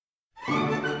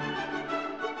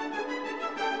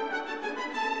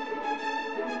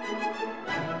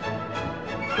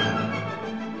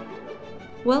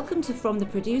Welcome to From the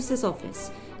Producer's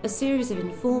Office, a series of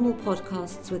informal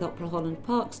podcasts with Opera Holland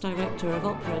Park's Director of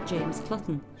Opera, James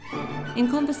Clutton. In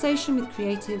conversation with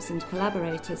creatives and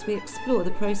collaborators, we explore the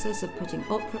process of putting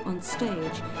opera on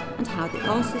stage and how the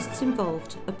artists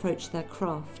involved approach their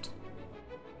craft.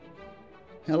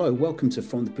 Hello, welcome to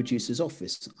From the Producer's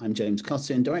Office. I'm James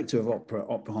Clutton, Director of Opera,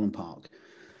 Opera Holland Park.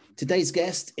 Today's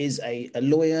guest is a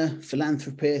lawyer,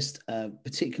 philanthropist,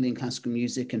 particularly in classical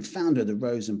music, and founder of the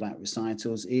Rosenblatt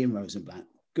recitals, Ian Rosenblatt.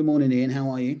 Good morning, Ian. How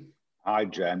are you? Hi,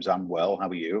 James. I'm well. How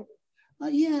are you?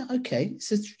 Yeah, okay.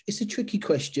 It's a tricky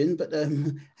question, but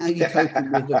how are you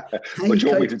coping with it? Well, do you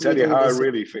want me to tell you how I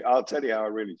really feel? I'll tell you how I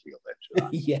really feel then.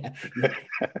 Yeah. How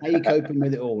are you coping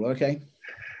with it all? Okay.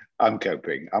 I'm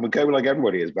coping like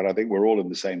everybody is, but I think we're all in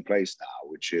the same place now,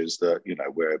 which is that, you know,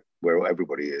 where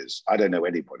everybody is. I don't know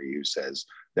anybody who says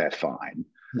they're fine.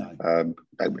 No.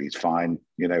 Nobody's fine,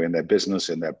 you know, in their business,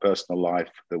 in their personal life,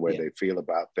 the way they feel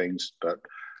about things.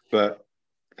 But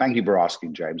thank you for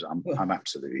asking, James. I'm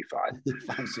absolutely fine.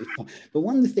 Absolutely fine. But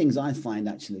one of the things I find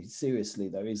actually, seriously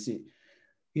though, is it,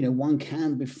 you know, one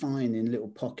can be fine in little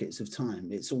pockets of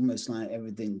time. It's almost like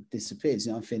everything disappears.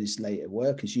 You know, I finish late at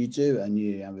work as you do, and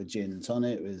you have a gin and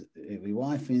tonic with your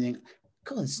wife, and you think,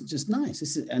 God, it's just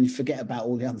nice. And you forget about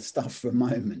all the other stuff for a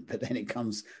moment, but then it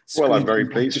comes. Well, I'm very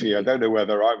pleased for you. I don't know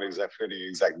whether I'm feeling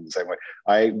exactly the same way.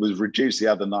 I was reduced the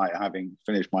other night, having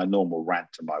finished my normal rant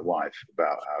to my wife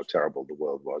about how terrible the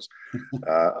world was.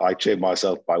 I cheered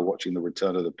myself by watching The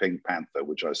Return of the Pink Panther,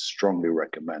 which I strongly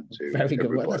recommend to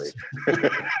everybody.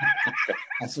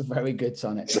 That's a very good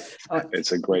tonic.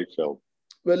 It's a great film.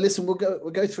 Well, listen, we'll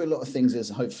go through a lot of things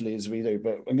as we do,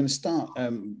 but I'm going to start.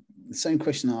 The same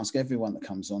question I ask everyone that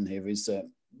comes on here is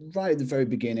right at the very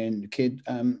beginning, the kid,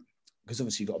 because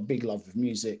obviously you've got a big love of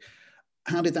music.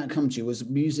 How did that come to you? Was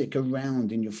music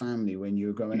around in your family when you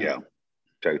were growing up? Yeah,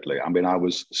 totally. I mean, I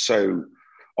was so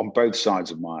on both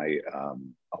sides of my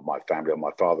family, on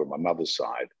my father and my mother's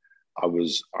side. I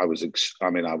was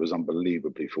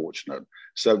unbelievably fortunate.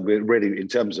 So really, in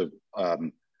terms of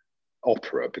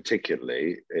opera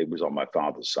particularly, it was on my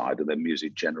father's side, and then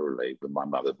music generally with my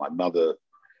mother.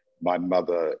 My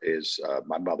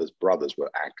mother's brothers were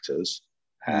actors,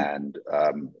 and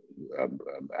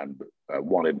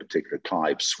one in particular,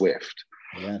 Clive Swift,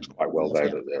 quite well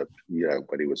known, you know,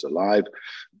 when he was alive.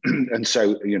 And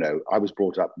so, you know, I was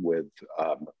brought up with,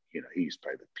 you know, he used to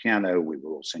play the piano. We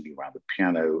were all singing around the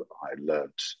piano. I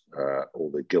learnt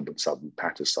all the Gilbert Southern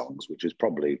Patter songs, which is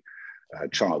probably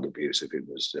child abuse if it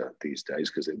was these days,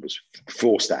 because it was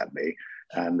forced at me.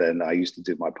 And then I used to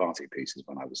do my party pieces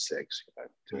when I was 6. You know,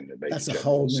 doing the That's a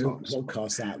whole new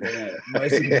podcast out there.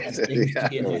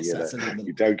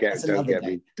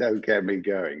 Don't get me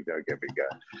going.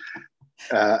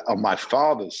 On my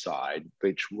father's side,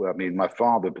 which, I mean, my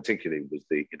father particularly was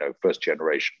the, you know, first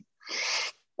generation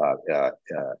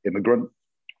immigrant.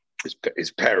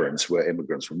 His parents were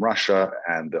immigrants from Russia,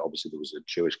 and obviously there was a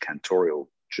Jewish cantorial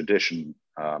tradition.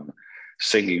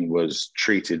 Singing was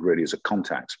treated really as a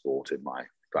contact sport in my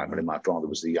family. My father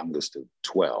was the youngest of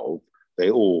 12. They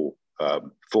all,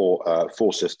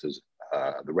 four sisters,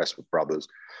 the rest were brothers.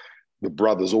 The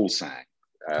brothers all sang,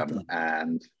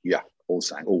 and all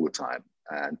sang all the time.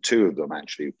 And 2 of them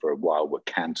actually for a while were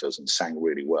cantors and sang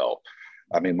really well.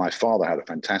 I mean, my father had a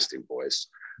fantastic voice.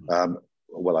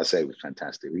 Well, I say it was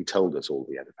fantastic. He told us all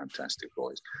he had a fantastic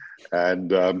voice, and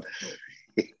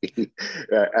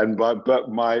but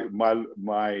my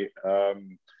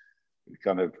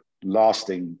kind of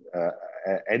lasting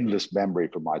endless memory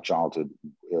from my childhood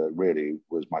really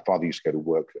was my father used to go to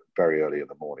work very early in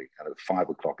the morning, and at 5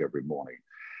 o'clock every morning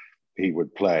he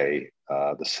would play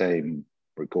the same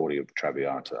recording of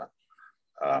Traviata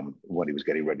when he was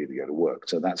getting ready to go to work.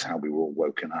 So that's how we were all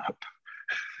woken up.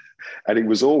 And it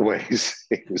was the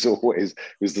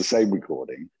same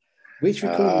recording. Which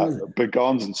recording was it?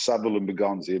 Begons and Sutherland,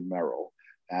 Begons in Merrill.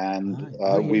 And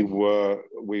we were,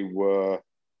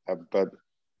 but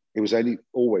it was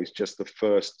always just the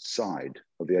first side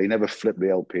of he never flipped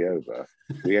the LP over.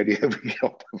 We only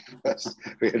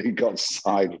got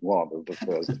side 1 of the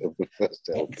first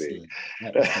LP.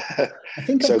 I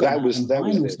think so. That was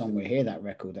somewhere here, that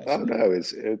record. Actually. Oh no,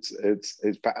 it's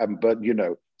but you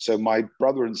know, so my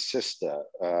brother and sister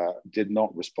did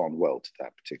not respond well to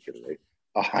that particularly.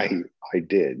 I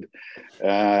did,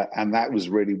 and that was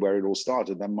really where it all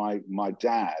started. Then my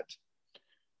dad,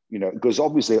 you know, because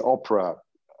obviously opera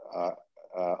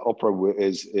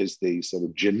is the sort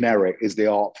of generic, is the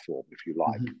art form, if you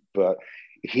like. But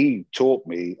he taught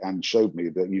me and showed me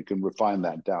that you can refine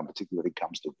that down, particularly when it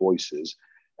comes to voices.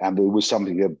 And there was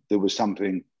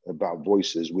something about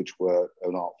voices which were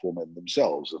an art form in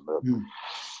themselves, and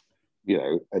you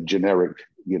know, a generic,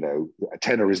 you know, a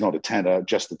tenor is not a tenor,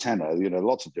 just a tenor. You know,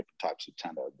 lots of different types of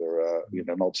tenor. There are, you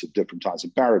know, lots of different types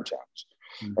of baritones,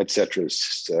 etc.,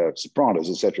 sopranos,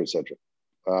 etc., etc.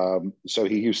 So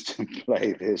he used to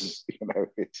play this. You know,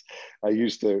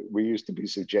 we used to be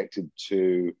subjected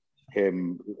to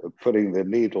him putting the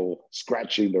needle,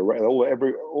 scratching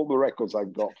all the records I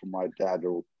got from my dad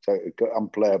are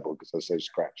unplayable because they're so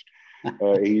scratched.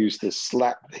 He used to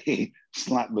slap the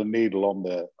needle on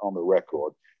the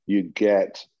record. You'd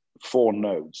get 4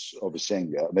 notes of a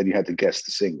singer, and then you had to guess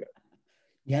the singer.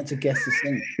 You had to guess the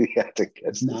singer. You had to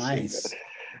guess the singer.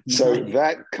 So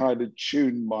that kind of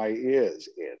tuned my ears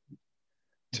in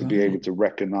to be able to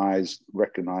recognize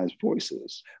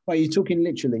voices. Well, you're talking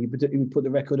literally. You put the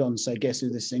record on, say, guess who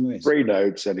the singer is. 3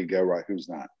 notes, and you go, right, who's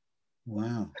that?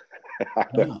 Wow.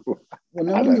 Wow. Well,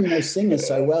 no wonder you know singers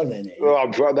so well then.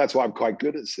 Well, that's why I'm quite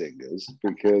good at singers,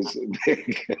 because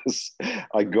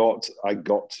I got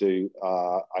to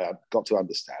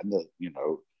understand that, you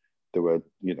know, there were,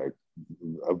 you know,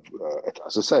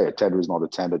 as I say, a tenor is not a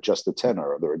tenor, just a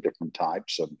tenor. There are different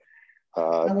types. And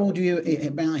how old are you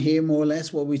about here, more or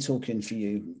less? What are we talking for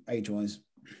you, age-wise?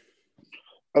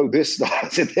 Oh, this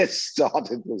started as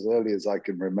early as I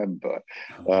can remember.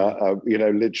 You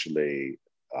know, literally,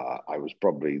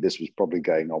 this was probably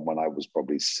going on when I was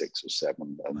probably 6 or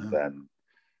 7, and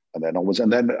then onwards.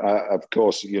 And then, of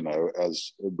course, you know,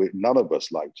 none of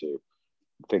us like to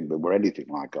think that we're anything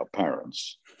like our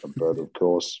parents, but of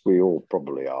course we all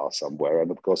probably are somewhere. And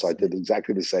of course I did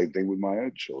exactly the same thing with my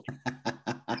own children.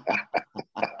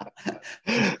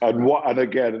 and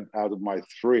again, out of my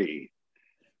 3,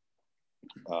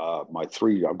 I've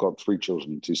got 3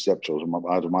 children and 2 stepchildren.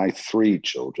 Out of my 3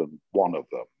 children, one of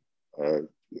them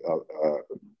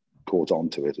caught on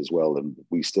to it as well, and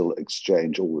we still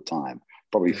exchange all the time.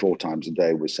 Probably 4 times a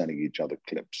day we're sending each other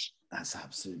clips. That's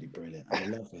absolutely brilliant. I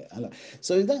love it.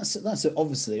 So that's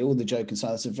obviously, all the joke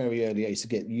aside, that's a very early age to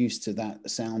get used to that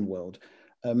sound world.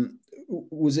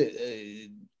 Was it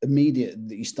immediate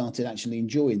that you started actually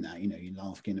enjoying that? You know, you're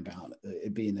laughing about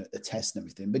it being a test and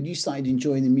everything, but you started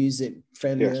enjoying the music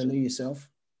fairly early yourself?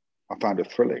 I found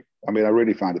it thrilling. I mean, I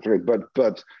really found it thrilling. But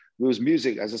there was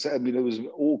music, as I said, I mean, there was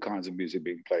all kinds of music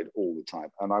being played all the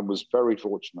time. And I was very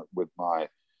fortunate with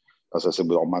as I said,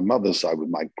 on my mother's side, with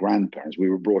my grandparents. We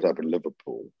were brought up in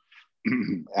Liverpool,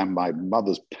 and my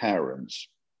mother's parents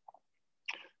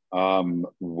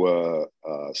were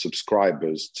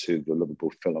subscribers to the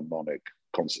Liverpool Philharmonic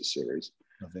concert series.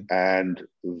 Lovely. And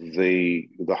the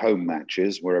home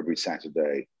matches were every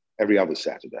other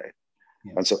Saturday.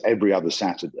 Yeah. And so every other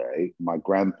Saturday, my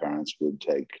grandparents would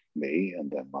take me and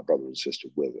then my brother and sister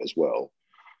with as well.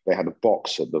 They had a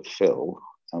box at the Phil,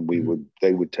 and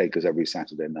they would take us every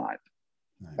Saturday night.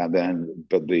 Right. And then,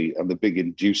 the big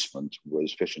inducement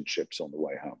was fish and chips on the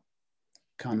way home.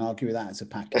 Can't argue with that as a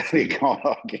package. You can't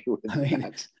argue with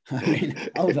that. I mean,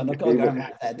 hold on, I've got to go and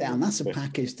write that down. That's a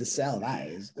package to sell, that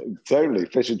is. Totally,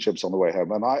 fish and chips on the way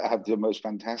home. And I have the most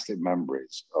fantastic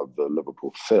memories of the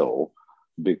Liverpool Phil,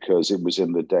 because it was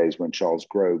in the days when Charles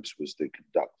Groves was the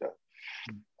conductor.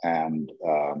 And,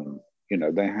 you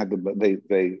know, they had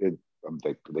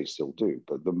they still do,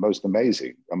 but the most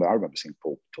amazing, I mean, I remember seeing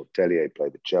Paul Tortelier play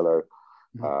the cello,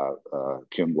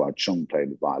 Kyung Hwa Chung playing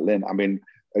the violin. I mean,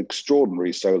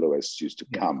 extraordinary soloists used to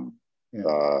come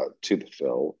to the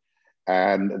Phil,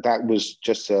 and that was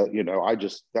just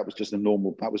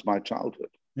that was my childhood.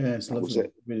 Yeah, it's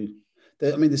lovely. Really,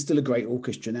 I mean, there's still a great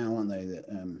orchestra now, aren't they?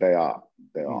 They are,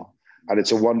 and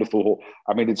it's a wonderful hall.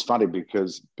 I mean, it's funny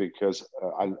because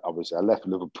I left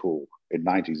Liverpool in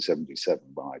 1977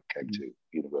 when I came to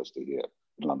university here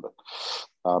in London,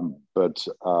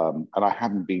 and I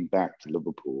hadn't been back to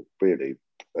Liverpool really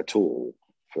at all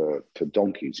for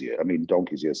donkey's years. I mean,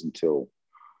 donkey's years until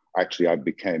actually I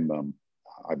was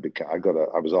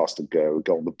asked to go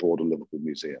on the board of Liverpool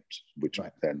Museums, which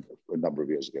then a number of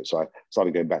years ago. So I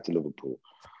started going back to Liverpool,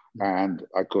 and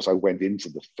of course I went into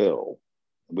the Phil,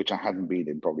 which I hadn't been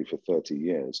in probably for 30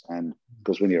 years. And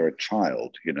because when you're a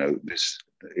child, you know,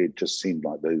 it just seemed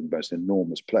like the most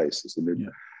enormous place.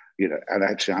 You know, and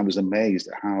actually I was amazed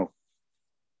at how,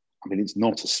 I mean, it's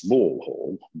not a small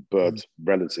hall, but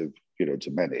relative, you know,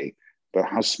 to many, but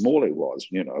how small it was,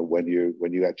 you know, when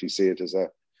you actually see it as a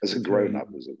grown-up,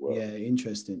 as it were. Yeah,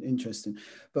 interesting.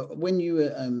 But when you were,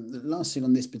 the last thing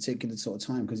on this particular sort of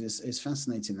time, because it's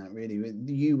fascinating that really,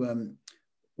 you,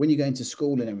 when you go into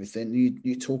school and everything,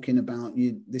 you're talking about,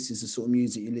 this is the sort of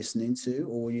music you're listening to,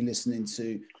 or were you listening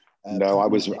to? No, I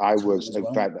was, in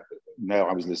fact, no,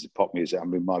 I was listening to pop music. I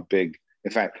mean,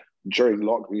 in fact, during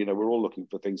lockdown, we're all looking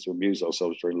for things to amuse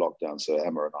ourselves during lockdown. So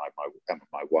Emma,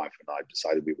 my wife and I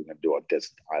decided we were going to do our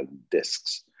desert island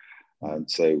discs. And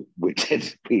so we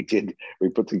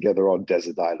put together our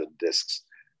desert island discs.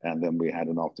 And then we had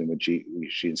an afternoon when she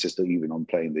insisted even on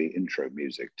playing the intro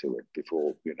music to it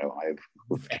before, I have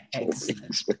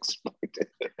explained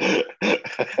it.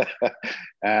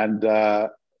 And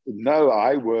no,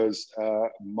 I was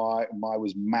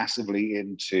was massively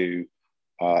into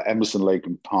Emerson, Lake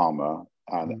and Palmer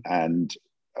and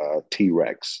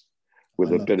T-Rex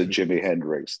with a bit of Jimi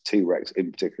Hendrix, T-Rex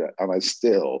in particular. And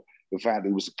in fact,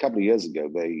 it was a couple of years ago,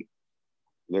 they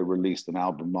released an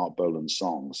album, Mark Bolan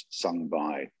songs, sung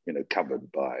by,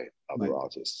 covered by other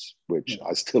artists, which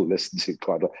I still listen to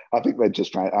quite a lot. I think they're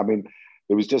just trying,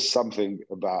 there was just something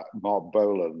about Mark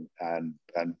Bolan and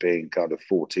being kind of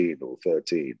 14 or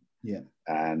 13. Yeah.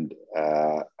 And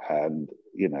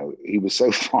he was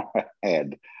so far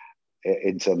ahead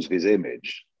in terms of his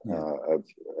image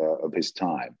of his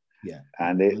time. Yeah.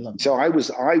 And so I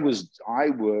was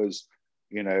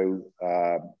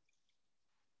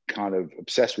kind of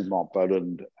obsessed with Mark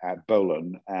Bolan,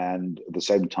 and at the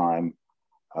same time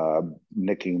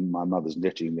nicking my mother's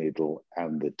knitting needle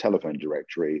and the telephone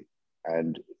directory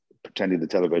and pretending the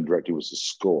telephone directory was a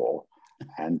score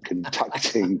and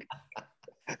conducting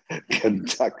in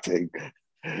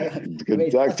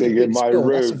my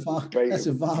room. That's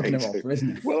a Wagner opera,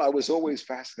 isn't it? Well, I was always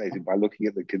fascinated by looking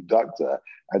at the conductor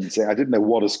and saying I didn't know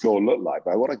what a score looked like,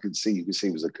 but what I could see,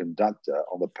 was a conductor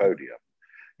on the podium,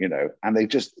 and they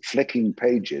just flicking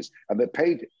pages, and they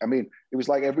paid. It was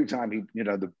like every time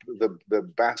the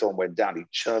baton went down, he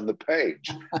churned the page,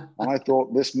 and I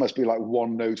thought this must be like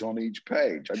one note on each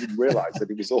page. I didn't realize that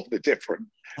it was all the different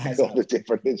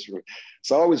instruments.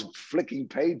 So I was flicking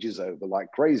pages over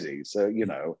like crazy. So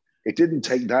it didn't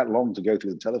take that long to go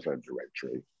through the telephone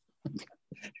directory.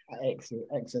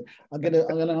 Excellent. I'm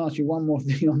gonna ask you one more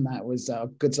thing on that. Was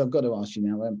good. So I've got to ask you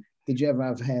now. Did you ever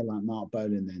have hair like Mark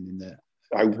Bolan then?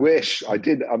 I wish I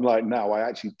did. Unlike now, I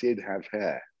actually did have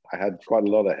hair. I had quite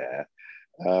a lot of hair,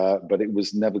 but it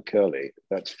was never curly.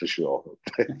 That's for sure.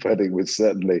 But it was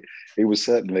certainly,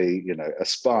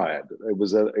 aspired. It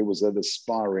was an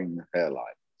aspiring hairline.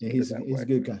 Yeah, he's a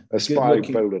good guy.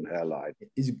 Aspiring Bolan hairline.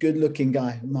 He's a good-looking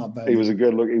guy, Mark Bolan. He was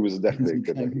definitely a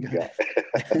good-looking guy.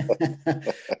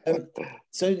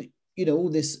 So all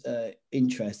this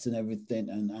interest and everything,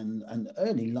 and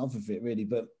early love of it, really,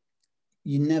 but.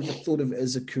 You never thought of it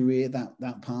as a career, that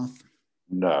path?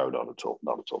 No, not at all.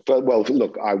 But well,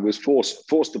 look, I was forced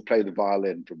to play the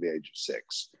violin from the age of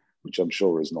 6, which I'm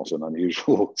sure is not an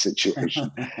unusual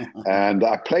situation. And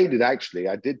I played it actually.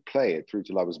 I did play it through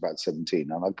till I was about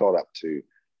 17, and I got up to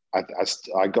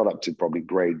probably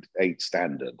grade 8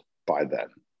 standard by then.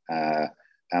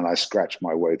 And I scratched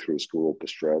my way through a school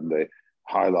orchestra, and the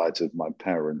highlight of my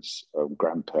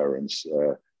grandparents'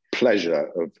 pleasure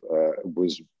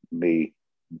was me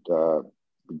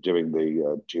doing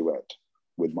the duet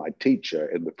with my teacher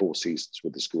in the Four Seasons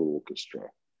with the school orchestra.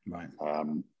 Right.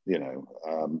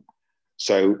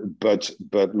 So, but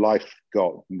life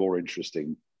got more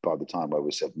interesting by the time I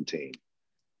was 17,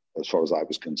 as far as I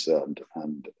was concerned,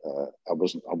 and I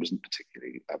wasn't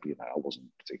particularly, I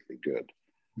wasn't particularly good.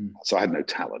 So I had no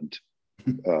talent,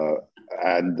 no.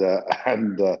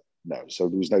 So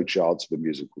there was no chance of a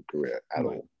musical career at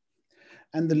all.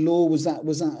 And the law, was that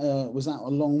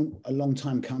a long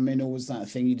time coming, or was that a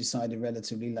thing you decided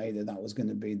relatively later that was going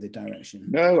to be the direction?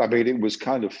 No, it was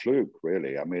kind of fluke,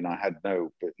 really. I had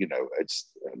no, but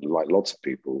it's like lots of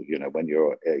people. When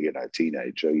you're a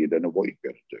teenager, you don't know what you're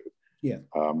going to do. Yeah.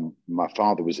 My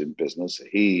father was in business.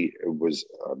 He was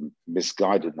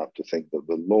misguided enough to think that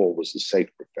the law was a safe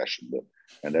profession,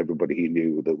 and everybody he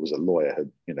knew that was a lawyer had,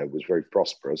 was very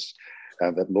prosperous,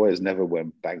 and that lawyers never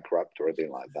went bankrupt or anything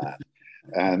like that.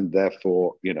 And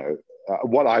therefore,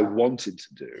 what I wanted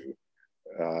to do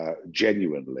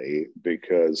genuinely,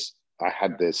 because I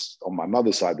had this, on my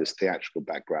mother's side, this theatrical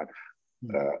background.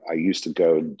 I used to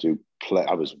go and do play.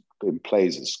 I was in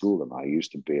plays at school, and I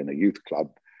used to be in a youth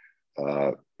club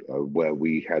where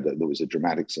there was a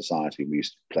dramatic society. We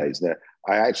used to plays there.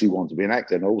 I actually wanted to be an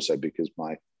actor, and also because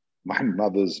my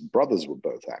mother's brothers were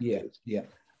both actors. Yeah.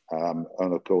 And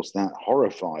of course, that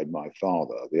horrified my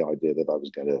father, the idea that I was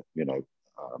going to,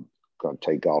 going to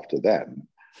take after them.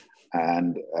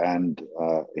 And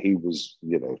he was,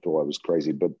 thought I was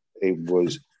crazy. But it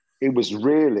was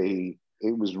really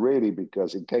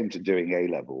because it came to doing A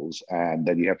levels, and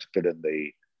then you have to put in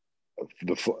the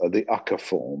UCA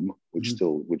form,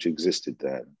 which existed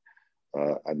then,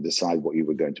 and decide what you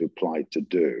were going to apply to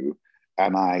do.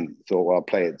 And I thought, well, I'll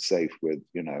play it safe with,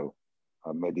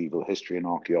 medieval history and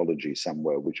archaeology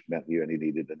somewhere, which meant you only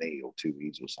needed an E or two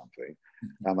E's or something.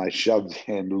 And I shoved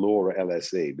in Law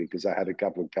LSE because I had a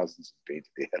couple of cousins who'd been to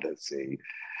the LSE.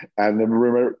 And then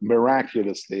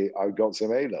miraculously, I got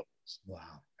some A levels.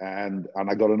 Wow. And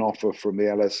I got an offer from the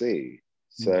LSE.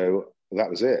 So that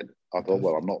was it. I thought,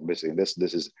 well, I'm not missing this.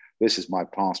 This is my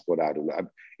passport out of it.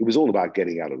 It was all about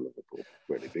getting out of Liverpool,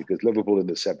 really, because Liverpool in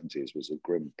the 70s was a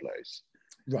grim place.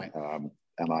 Right.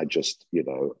 And I just, and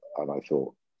I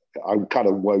thought, I kind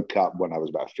of woke up when I was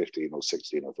about 15 or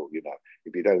 16. I thought,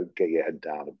 if you don't get your head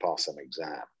down and pass some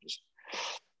exams,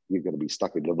 you're going to be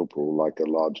stuck in Liverpool like a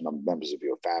large number of members of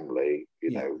your family,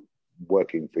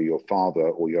 working for your father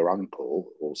or your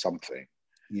uncle or something.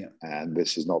 Yeah. And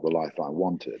this is not the life I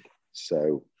wanted.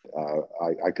 So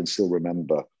I can still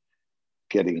remember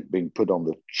being put on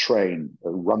the train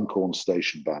at Runcorn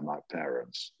Station by my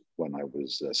parents when I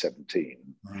was 17,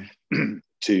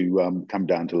 to come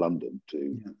down to London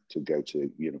to go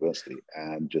to university,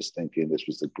 and just thinking this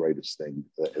was the greatest thing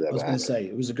that ever happened. I was going to say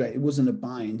it wasn't a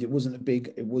bind. It was a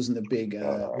big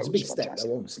step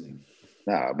though, obviously.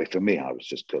 No, but for me, I was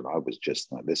just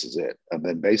like, this is it. And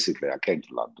then basically I came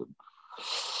to London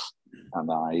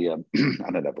and I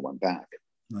never went back.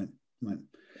 Right.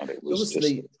 And it was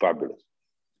just fabulous.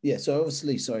 Yeah. So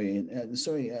obviously,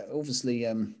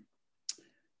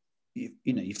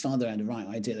 your father had the right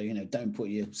idea. Don't put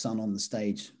your son on the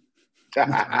stage.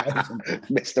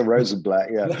 Mr.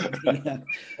 Rosenblatt, yeah.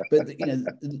 But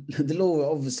the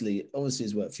law obviously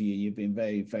has worked for you. You've been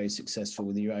very, very successful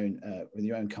with your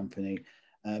own company.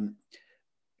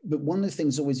 But one of the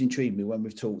things that always intrigued me when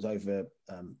we've talked over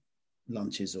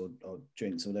lunches or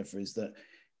drinks or whatever is that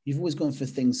you've always gone for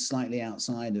things slightly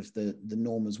outside of the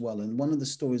norm as well. And one of the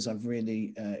stories I've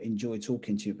really enjoyed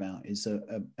talking to you about is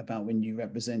about when you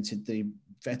represented the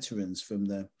veterans from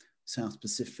the South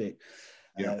Pacific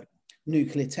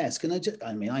nuclear test. Can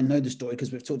I know the story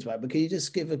because we've talked about it, but can you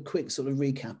just give a quick sort of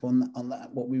recap on that,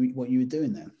 what you were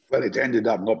doing there? Well, it ended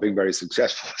up not being very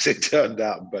successful as it turned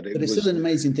out, but it's still an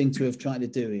amazing thing to have tried to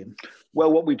do, Ian. Well,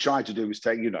 what we tried to do was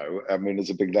take, there's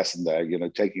a big lesson there.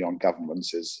 Taking on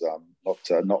governments is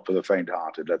not for the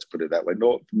faint-hearted. Let's put it that way.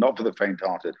 Not for the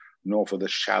faint-hearted, nor for the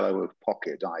shallow of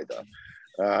pocket either.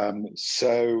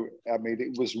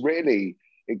 It was really.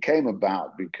 It came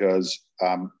about because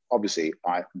obviously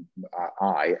I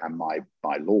and my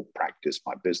law practice,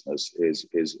 my business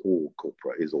is all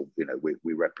corporate. Is all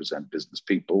we represent business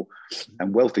people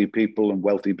and wealthy people and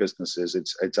wealthy businesses.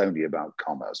 It's only about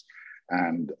commerce.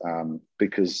 And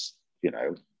because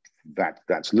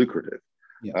that's lucrative,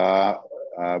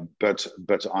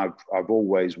 but I've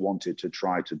always wanted to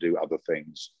try to do other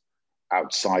things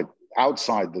outside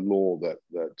the law that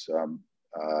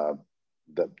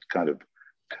kind of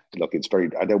look. It's very.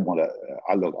 I don't want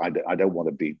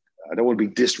to be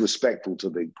disrespectful to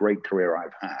the great career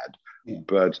I've had,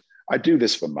 but I do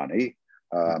this for money,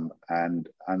 and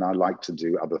I like to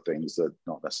do other things that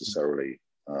not necessarily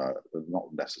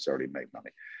make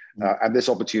money. And this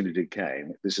opportunity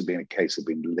came. This has been a case that's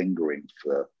been lingering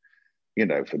for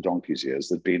donkey's years.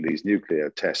 There'd been these nuclear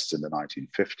tests in the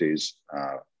 1950s,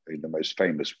 the most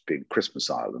famous being Christmas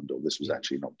Island, or this was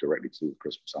actually not directly to do with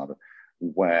Christmas Island,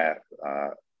 where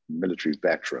military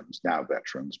veterans, now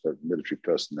veterans, but military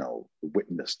personnel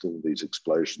witnessed all these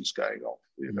explosions going off.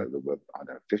 There were,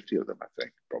 50 of them, I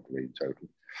think, probably in total.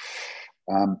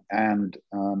 And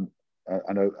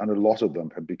a lot of them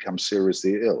had become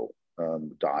seriously ill,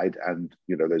 died, and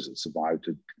those that survived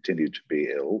had continued to be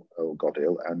ill or got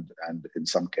ill, and in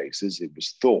some cases it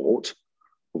was thought,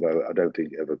 although I don't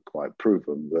think ever quite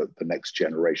proven, that the next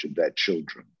generation, their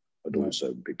children, had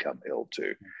also become ill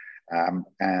too.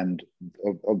 And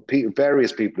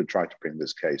various people had tried to bring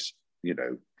this case,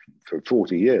 for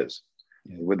 40 years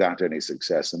without any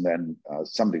success. And then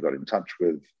somebody got in touch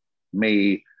with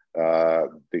me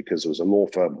because there was a law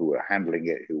firm who were handling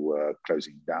it, who were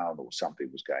closing down or something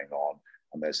was going on.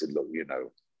 And they said, look,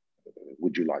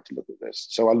 would you like to look at this?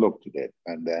 So I looked at it,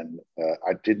 and then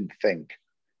I didn't think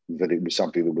that it was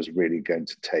something that was really going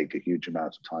to take a huge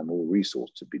amount of time or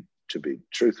resource to be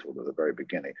truthful at the very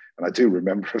beginning. And I do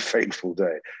remember a fateful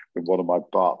day when one of my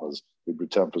partners, who'd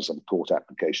returned for some court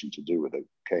application to do with it,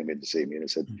 came in to see me and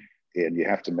said, Ian, you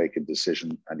have to make a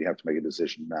decision, and you have to make a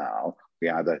decision now. We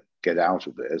either get out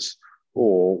of this,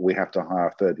 or we have to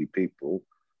hire 30 people,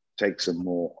 take some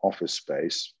more office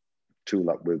space, tool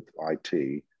up with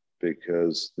IT,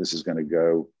 because this is going to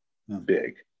go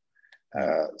big.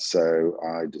 So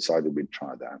I decided we'd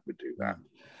try that, we'd do that.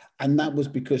 And that was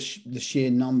because the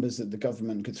sheer numbers that the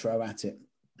government could throw at it.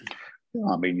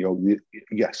 I mean,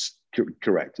 yes,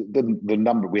 Correct. The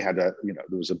number we had there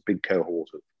was a big cohort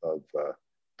of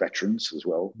veterans as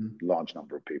well, large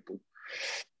number of people.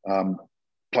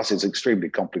 Plus, it's extremely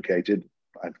complicated.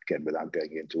 Again, without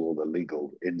going into all the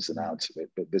legal ins and outs of it,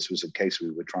 but this was a case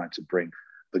we were trying to bring.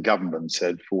 The government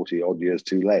said 40 odd years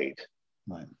too late.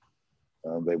 Right.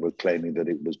 They were claiming that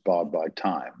it was barred by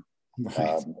time.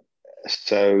 Right.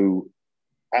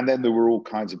 And then there were all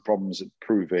kinds of problems of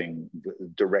proving the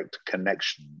direct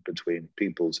connection between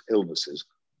people's illnesses,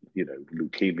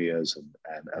 leukemias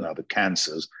and other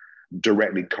cancers,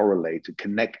 directly correlated,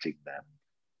 connecting them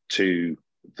to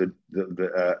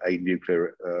a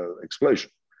nuclear explosion.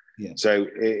 Yeah. So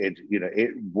it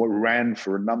ran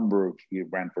for a number of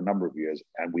years,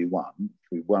 and we won.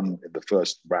 We won in the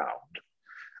first round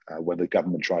when the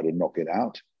government tried to knock it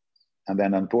out. And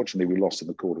then, unfortunately, we lost in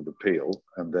the Court of Appeal,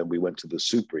 and then we went to the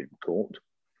Supreme Court,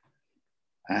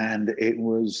 and it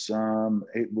was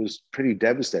pretty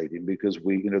devastating because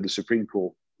the Supreme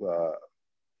Court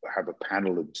have a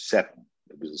panel of 7.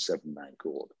 It was a 7-man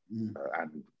court,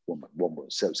 and one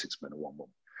was 6 men and 1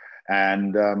 woman,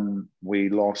 and we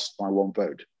lost by 1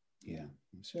 vote. Yeah,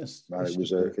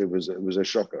 it was a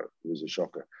shocker. It was a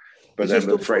shocker, but I'm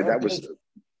afraid that was.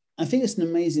 I think it's an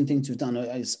amazing thing to have done.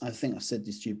 I think I've said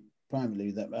this to you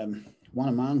privately, that one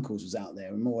of my uncles was out there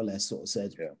and more or less sort of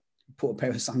said, put a pair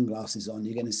of sunglasses on,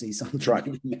 you're going to see something. Right.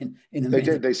 They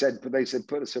did. They said put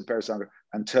a pair of sunglasses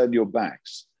and turn your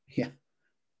backs. Yeah.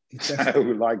 So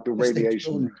like the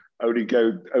radiation only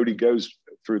goes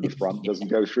through the front, doesn't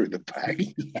go through the back.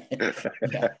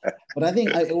 Yeah. But I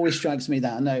think it always strikes me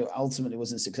that I know ultimately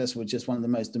wasn't successful, just one of the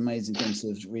most amazing things to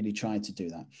have really tried to do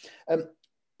that.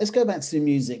 Let's go back to the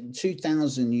music. In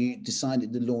 2000, you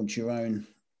decided to launch your own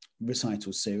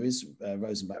recital series,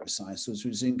 Rosenbach Recitals, which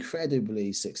was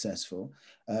incredibly successful,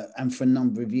 and for a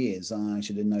number of years. I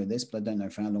should have known this, but I don't know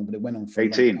for how long, but it went on for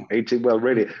 18. Well,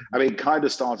 really, I mean, kind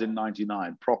of started in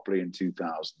 99, properly in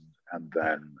 2000, and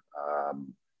then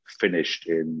finished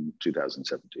in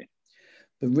 2017.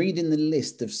 But reading the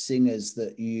list of singers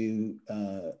that you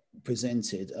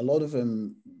presented, a lot of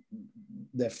them,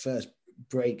 their first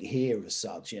break here as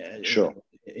such, sure,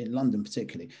 in London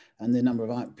particularly, and the number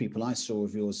of people I saw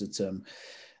of yours at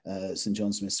St.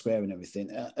 John Smith Square and everything.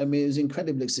 I mean, it was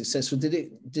incredibly successful.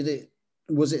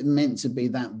 Was it meant to be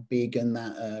that big and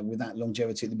that with that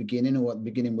longevity at the beginning, or at the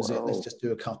beginning was it, let's just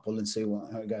do a couple and see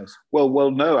how it goes?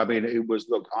 Well, no. I mean, it was,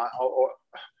 look,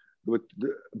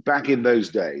 back in those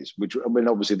days, which, I mean,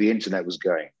 obviously the internet was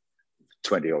going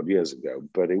 20 odd years ago,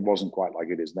 but it wasn't quite like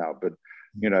it is now. But,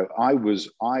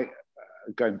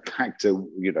 going back to,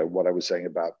 what I was saying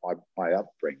about my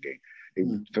upbringing,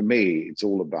 for me, it's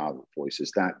all about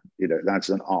voices. That, that's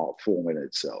an art form in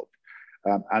itself.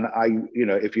 And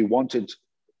if you wanted,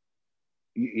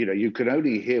 you could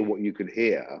only hear what you could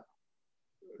hear,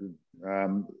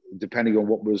 depending on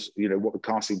what was, what the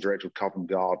casting director of Covent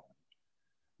Garden,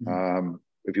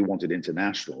 if you wanted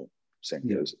international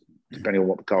singers, depending on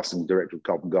what the casting director of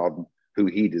Covent Garden, who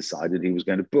he decided he was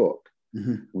going to book,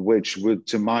 which would,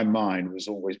 to my mind, was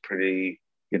always pretty,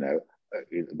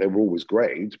 they were always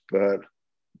great, but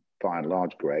by and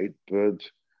large great, but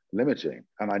limiting.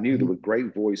 And I knew there were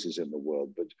great voices in the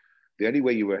world, but the only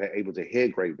way you were able to hear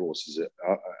great voices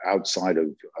outside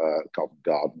of Covent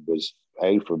Garden was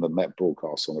from the Met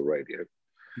broadcasts on the radio,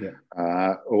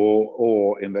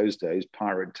 or in those days,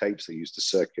 pirate tapes that used to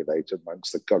circulate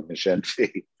amongst the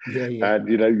cognoscenti. And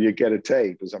you get a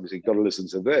tape, and somebody said, "You've got to listen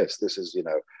to this. This is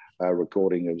a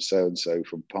recording of so and so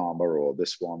from Parma, or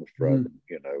this one from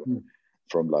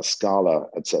from La Scala,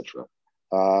 etc."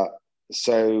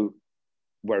 So,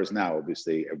 whereas now,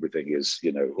 obviously, everything is,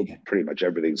 pretty much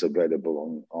everything's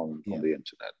available on the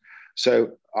internet.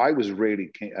 So I was really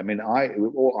keen. I mean, I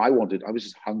was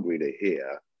just hungry to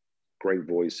hear great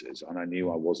voices, and I knew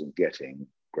I wasn't getting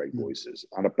great voices.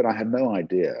 But I had no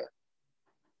idea,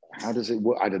 how does it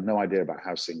work? I had no idea about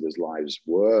how singers' lives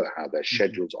were, how their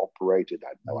schedules operated. I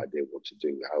had no idea what to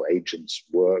do, how agents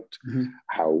worked,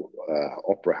 how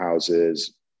opera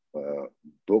houses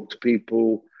booked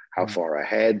people, how far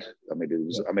ahead. I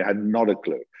mean, I had not a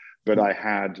clue, but I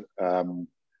had a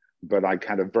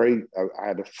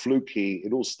fluky.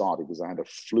 It all started because I had a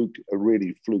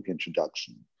really fluke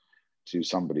introduction to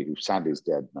somebody who sadly is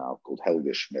dead now, called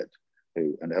Helga Schmidt.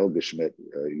 Helga Schmidt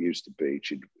used to be.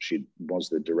 She was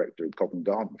the director of Covent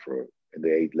Garden in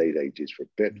the late 80s for a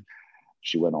bit.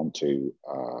 She went on to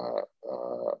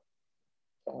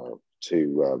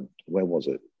where was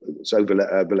it? So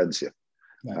Valencia.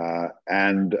 Right.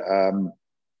 And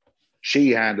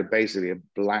she had basically a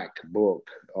black book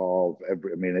of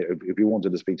every. I mean, if you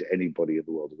wanted to speak to anybody in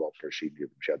the world of opera, she knew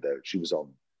them. She was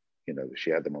on she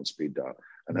had them on speed dial.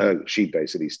 And she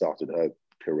basically started her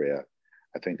career,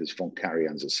 I think, as von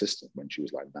Karajan's assistant when she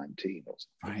was like 19 or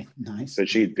something. Right, nice. So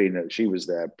she was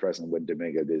there present when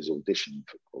Domingo did his audition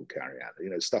for von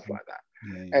Karajan, stuff like that.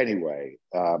 Yeah. Anyway,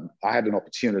 I had an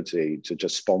opportunity to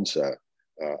just sponsor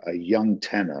a young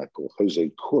tenor called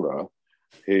Jose Cura,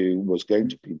 who was going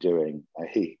to be doing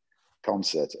a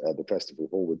concert at the festival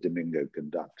hall with Domingo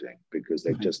conducting, because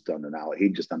they'd just done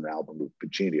he'd just done an album with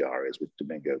Puccini arias with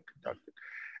Domingo conducting.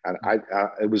 And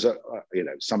it was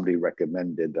somebody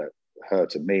recommended her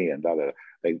to me, and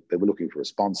they were looking for a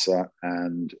sponsor,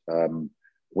 and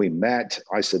we met.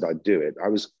 I said I'd do it.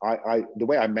 The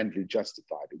way I mentally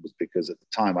justified it was because at the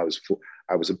time I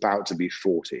was about to be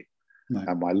 40, right,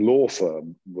 and my law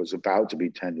firm was about to be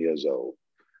 10 years old.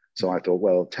 So I thought,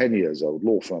 well, 10 years old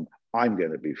law firm, I'm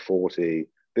going to be 40.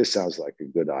 This sounds like a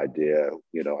good idea.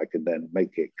 I can then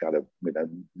make it kind of,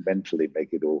 mentally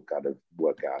make it all kind of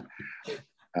work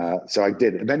out. So I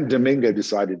did. And then Domingo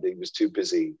decided that he was too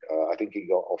busy. I think he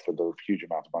got offered a huge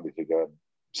amount of money to go and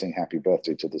sing Happy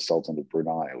Birthday to the Sultan of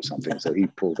Brunei or something. So he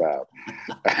pulled out.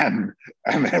 And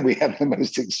then we had the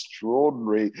most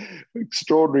extraordinary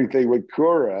thing with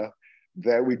Cura.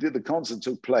 There we did, the concert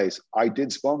took place. I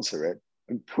did sponsor it.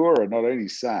 And Cura not only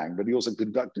sang, but he also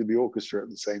conducted the orchestra at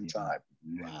the same time.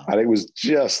 Wow. And it was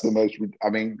just the most,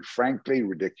 frankly,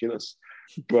 ridiculous.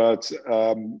 But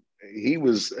he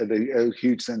was a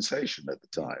huge sensation at the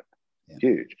time. Yeah.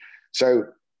 Huge. So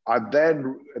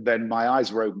then my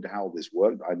eyes were open to how this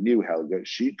worked. I knew Helga.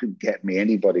 She could get me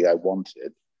anybody I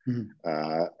wanted.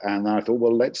 Mm-hmm. And I thought,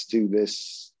 well, let's do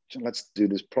this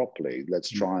properly. Let's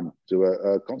try and do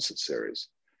a concert series.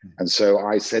 And so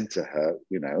I said to her,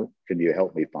 can you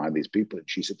help me find these people? And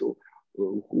she said, oh,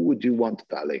 who would you want,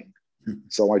 darling?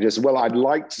 So I just, I'd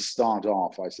like to start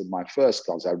off. I said, my first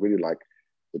concert, I really like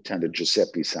the tenor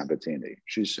Giuseppe Sabatini.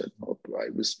 She said, oh, I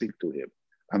will speak to him.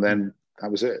 And then that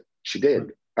was it. She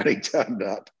did. And he turned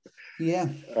up. Yeah.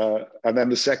 And then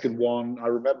the second one, I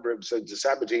remember him. So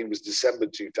Sabatini was December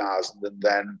 2000. And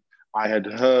then I had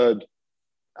heard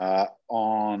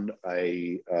on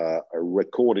a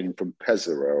recording from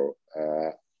Pesaro.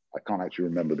 I can't actually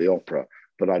remember the opera,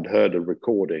 but I'd heard a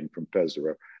recording from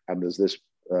Pesaro, and there's this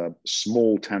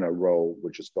small tenor role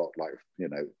which has got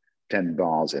 10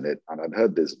 bars in it, and I'd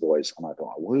heard this voice, and I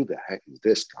thought, well, who the heck is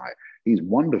this guy? He's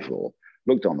wonderful.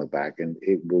 Looked on the back, and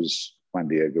it was Juan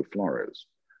Diego Flores.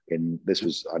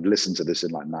 I'd listened to this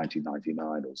in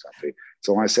 1999 or something.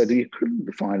 So I said, you couldn't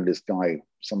find this guy,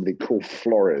 somebody called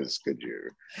Flores, could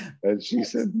you? And she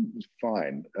said,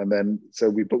 fine. And then, so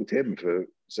we booked him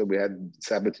so we had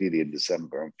Sabatini in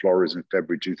December and Flores in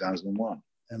February 2001.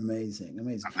 Amazing. And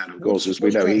then, of course, as we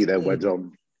know, he then went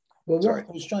on. Well,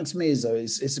 what strikes me is, though,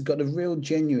 it's got a real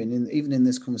genuine, even in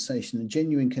this conversation, a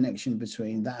genuine connection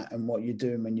between that and what you're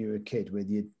doing when you were a kid with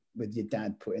your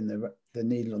dad putting the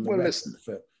needle on the record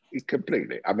foot.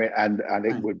 Completely. I mean, and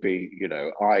it would be,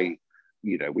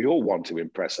 we all want to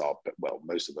impress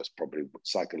most of us probably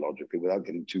psychologically, without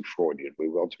getting too Freudian, we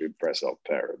want to impress our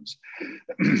parents.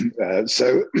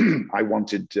 So I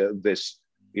wanted this,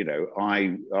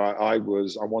 I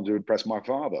wanted to impress my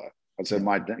father. And so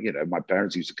my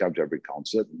parents used to come to every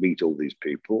concert, meet all these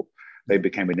people. They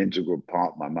became an integral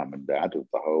part, my mum and dad, of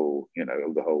the whole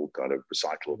kind of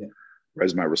recital. Yeah.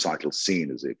 Rosemary recital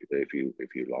scene, as if you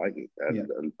like,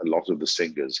 and a lot of the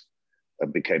singers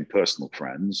became personal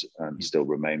friends and still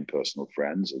remain personal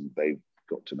friends, and they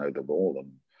got to know them all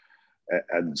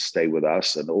and stay with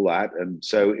us and all that. And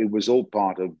so it was all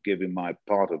part of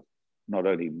not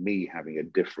only me having a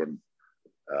different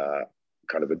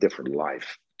kind of a different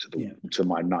life to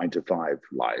my 9-to-5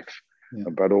 life,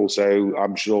 but also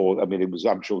I'm sure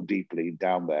deeply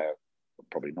down there,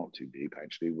 probably not too deep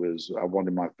actually, was I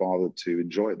wanted my father to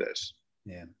enjoy this.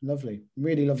 Yeah, lovely,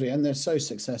 really lovely. And they're so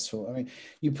successful. I mean,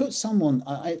 you put someone,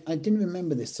 I didn't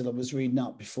remember this till I was reading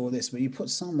up before this, but you put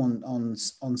someone on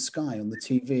Sky on the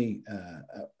TV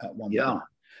at one point.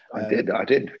 I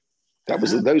did.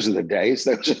 Those are the days.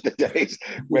 Those are the days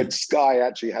when Sky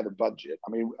actually had a budget.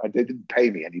 I mean, they didn't pay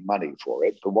me any money for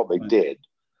it, but what they did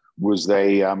was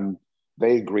they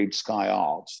agreed, Sky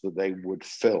Arts, that they would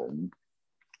film.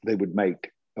 They would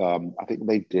make, I think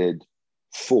they did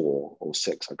 4 or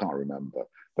 6, I can't remember,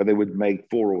 but they would make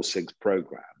 4 or 6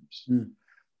 programs.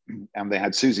 And they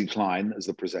had Susie Klein as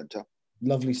the presenter.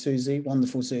 Lovely Susie,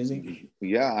 wonderful Susie.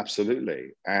 Yeah,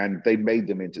 absolutely. And they made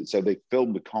them so they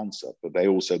filmed the concert, but they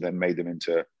also then made them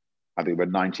into, I think,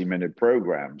 about 90-minute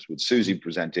programs with Susie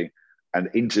presenting and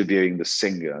interviewing the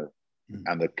singer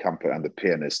and the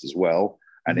pianist as well,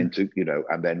 and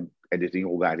and then editing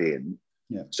all that in.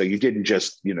 Yeah. So you didn't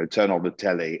just, turn on the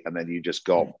telly and then you just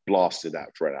got blasted at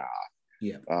for an hour.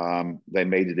 Yeah. They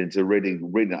made it into really,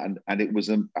 and it was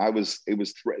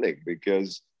thrilling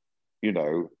because,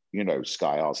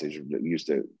 Sky Arts used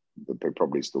to, they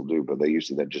probably still do, but they used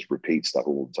to then just repeat stuff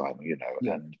all the time,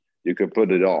 Yeah. and you could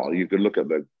put it on, you could look at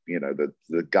the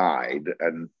guide,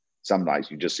 and some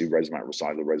nights you just see Rosemary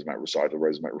recital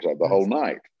the whole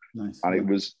night. Nice. And it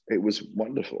was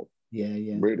wonderful.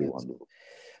 Yeah. Really wonderful.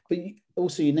 But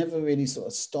also, you never really sort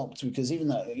of stopped, because even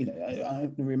though, I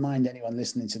remind anyone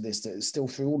listening to this that still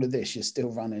through all of this, you're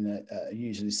still running a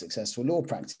hugely successful law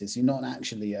practice. You're not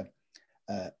actually a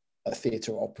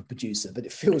theatre or opera producer, but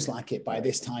it feels like it by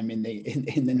this time in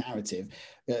the narrative.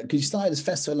 Because you started as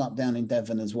Festival Up down in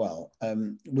Devon as well.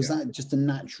 Was that just a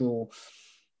natural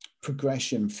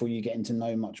progression for you getting to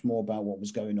know much more about what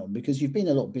was going on? Because you've been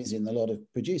a lot busy than a lot of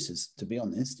producers, to be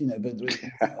honest, but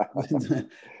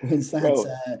was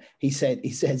that he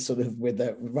said sort of with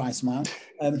a wry smile.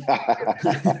 But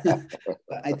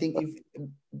I think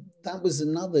that was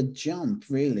another jump,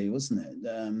 really, wasn't it?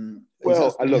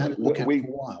 Well, look, for a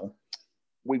while.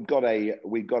 We've had a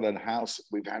house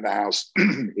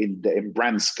in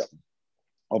Branscombe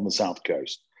on the south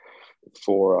coast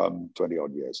for 20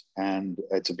 odd years, and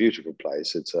it's a beautiful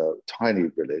place. It's a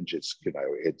tiny village. It's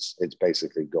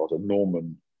basically got a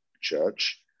Norman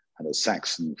church and a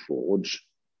Saxon forge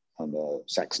and a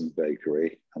Saxon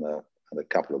bakery and a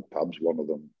couple of pubs. One of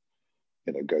them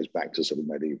goes back to sort of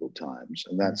medieval times,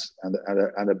 and that's and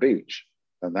a beach,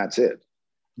 and that's it.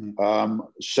 And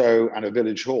a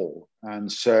village hall.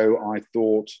 And so I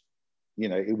thought,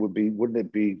 wouldn't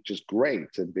it be just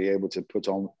great to be able to put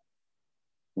on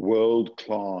world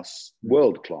class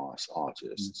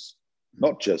artists,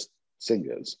 not just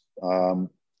singers,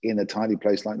 in a tiny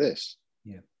place like this.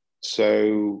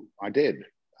 So I did,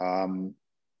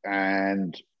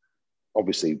 and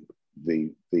obviously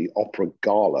the opera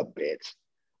gala bit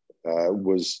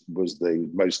was the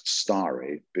most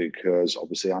starry, because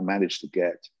obviously I managed to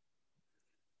get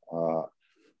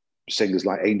singers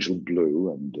like Angel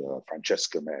Blue and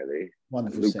Francesca Meli,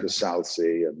 Luca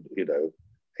Salsi, and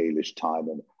Eilish Time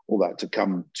and all that to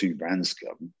come to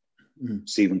Branscombe.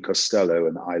 Stephen Costello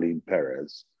and Eileen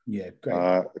Perez.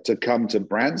 To come to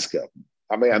Branscombe.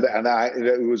 I mean,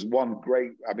 it was one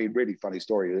great, really funny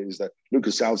story is that Luca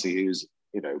Salsi, who's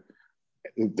one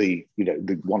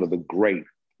of the great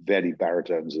Verdi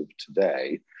baritones of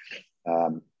today,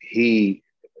 he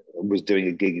was doing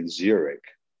a gig in Zurich.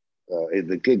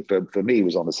 The gig for me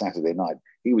was on a Saturday night.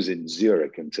 He was in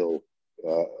Zurich until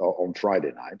on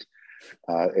Friday night.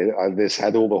 This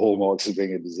had all the hallmarks of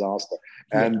being a disaster.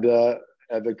 And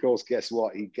of course, guess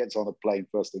what? He gets on a plane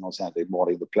first thing on Saturday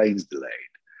morning. The plane's delayed.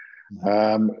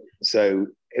 So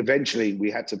eventually, we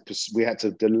had to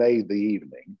delay the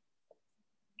evening.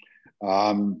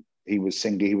 He was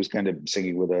going to be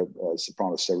singing with a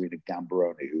soprano, Serena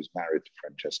Gambaroni, who's married to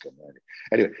Francesca Meli.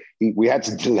 Anyway, we had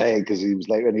to delay it because he was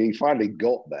late, and he finally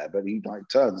got there, but he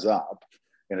turns up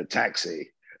in a taxi,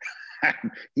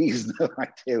 and he's no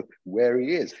idea where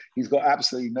he is. He's got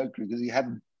absolutely no clue, because he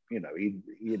hadn't, he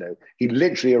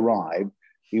literally arrived.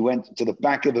 He went to the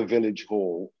back of the village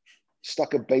hall,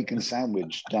 stuck a bacon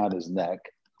sandwich down his neck,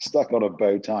 stuck on a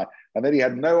bow tie. And then he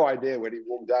had no idea when he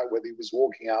walked out whether he was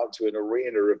walking out to an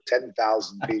arena of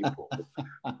 10,000 people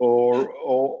or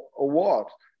what.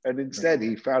 And instead,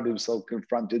 he found himself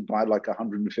confronted by like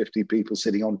 150 people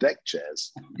sitting on deck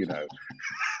chairs,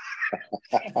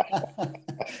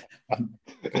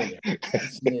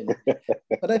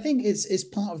 But I think it's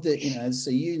part of the, so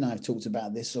you and I have talked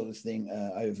about this sort of thing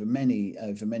over many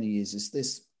years. Is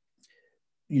this,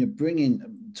 bringing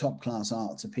top class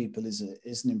art to people is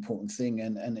an important thing,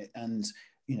 and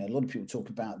a lot of people talk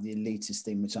about the elitist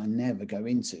thing, which I never go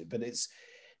into, but they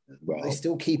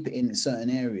still keep it in certain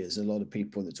areas. A lot of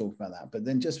people that talk about that, but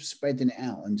then just spreading it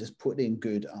out and just putting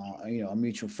good art. Our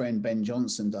mutual friend Ben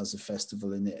Johnson does a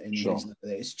festival in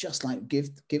it's just like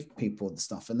give people the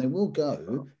stuff, and they will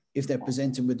go if they're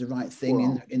presented with the right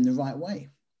thing in the right way.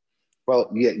 Well,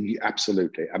 yeah,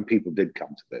 absolutely, and people did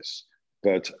come to this.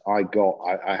 But I got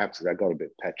a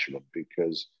bit petulant,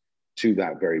 because to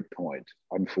that very point,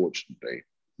 unfortunately,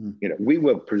 we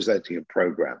were presenting a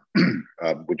program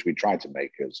which we tried to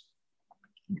make as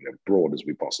broad as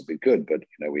we possibly could. But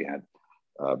we had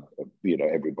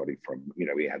everybody from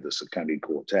we had the Sacconi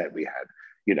Quartet, we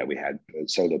had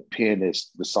solo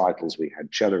pianist recitals, we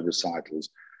had cello recitals,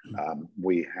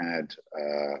 we had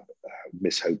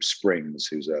Miss Hope Springs,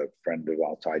 who's a friend of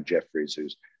Altai Jeffries,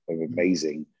 who's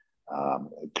amazing.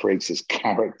 Creates this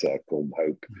character called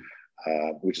Hope,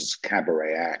 which is a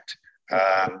cabaret act,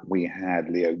 We had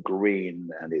Leo Green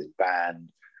and his band,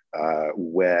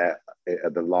 where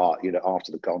at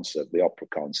after the concert, the opera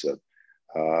concert,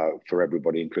 for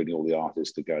everybody, including all the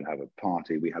artists, to go and have a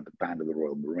party. We had the band of the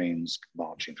Royal Marines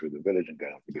marching through the village and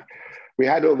going up. We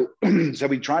had all the, so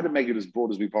we tried to make it as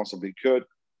broad as we possibly could.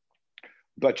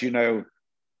 But,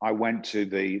 I went to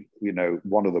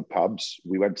one of the pubs.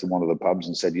 We went to one of the pubs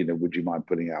and said, would you mind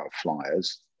putting out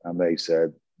flyers? And they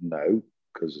said, no,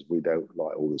 because we don't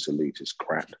like all this elitist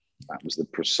crap. That was the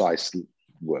precise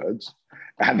words.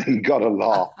 And he got a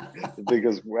laugh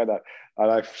because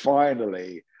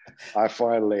I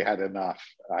finally had enough.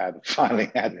 I had finally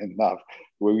had enough.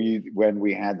 We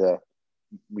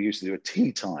used to do a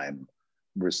tea time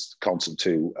concert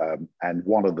too, and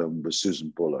one of them was Susan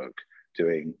Bullock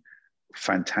doing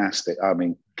fantastic. I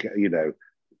mean,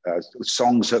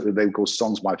 songs that they call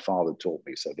songs my father taught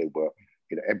me. So they were,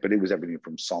 but it was everything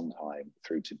from Sondheim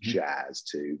through to jazz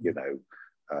to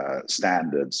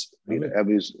standards. And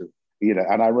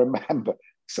I remember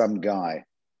some guy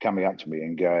coming up to me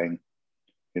and going,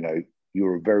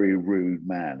 you're a very rude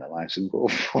man. And I said, well,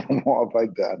 what have I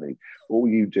done? All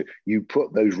you do, you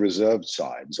put those reserved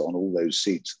signs on all those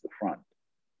seats at the front.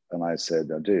 And I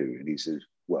said, I do. And he says,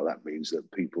 well, that means that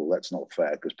that's not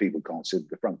fair because people can't sit at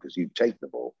the front because you take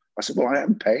them all. I said, well, I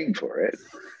am paying for it.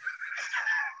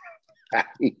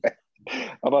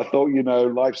 And I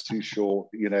thought, life's too short.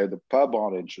 The pub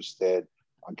aren't interested.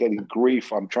 I'm getting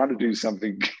grief. I'm trying to do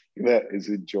something that is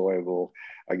enjoyable.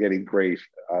 I'm getting grief.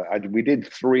 We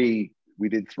did three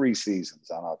seasons,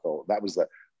 and I thought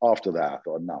after that, I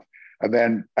thought enough. And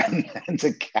then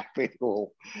to cap it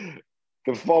all,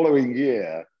 the following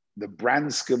year, the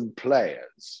Branscombe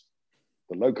Players,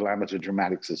 the local amateur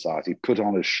dramatic society, put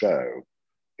on a show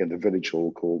in the village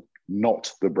hall called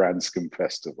Not the Branscombe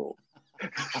Festival.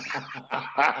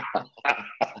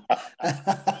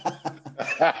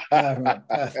 Right,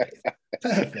 perfect.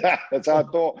 So I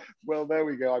thought, well, there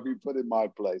we go. I've been put in my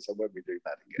place. I won't be doing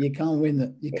that again. You can't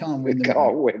win. You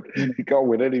can't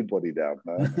win anybody down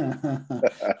there.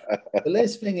 But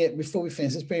let's bring it before we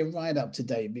finish. Let's bring it right up to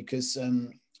date because, as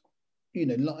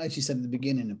you said at the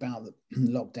beginning about the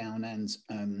lockdown and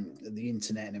the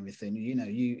internet and everything.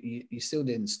 You still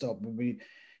didn't stop. You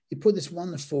put this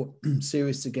wonderful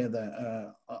series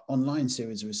together, online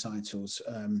series of recitals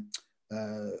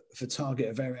for Target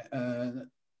Ovarian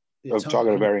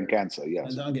Cancer,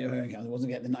 yes. Target Ovarian Cancer, I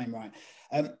wasn't getting the name right.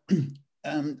 And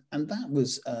that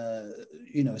was,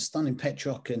 a stunning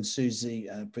Petrock and Susie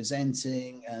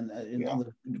presenting and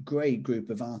another great group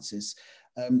of artists.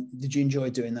 Did you enjoy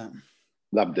doing that?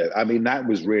 Loved it. I mean, that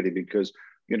was really because,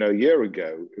 a year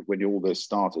ago, when all this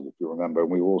started, if you remember,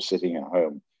 and we were all sitting at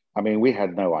home, I mean, we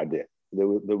had no idea.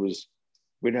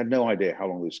 We had no idea how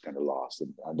long this was going to last.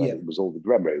 And it was all,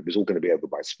 remember, it was all going to be over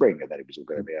by spring, and then it was all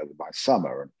going to be over by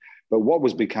summer. But what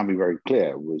was becoming very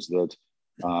clear was that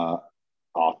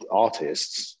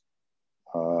artists,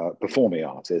 performing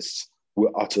artists,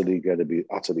 were going to be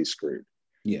utterly screwed.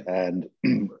 Yeah. And,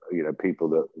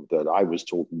 people that I was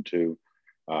talking to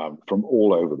from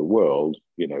all over the world,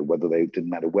 whether they didn't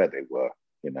matter where they were,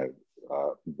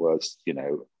 was,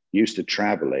 used to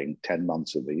traveling 10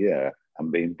 months of the year and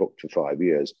being booked for 5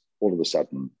 years, all of a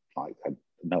sudden, I had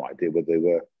no idea whether they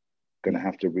were going to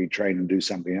have to retrain and do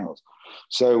something else.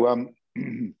 So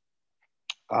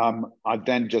I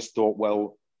then just thought,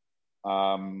 well,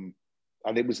 and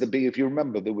it was if you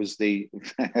remember, there was the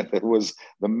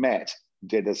Met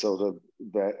did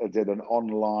an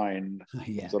online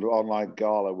sort of online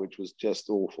gala, which was just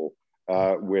awful,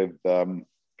 with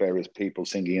various people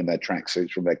singing in their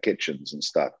tracksuits from their kitchens and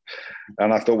stuff.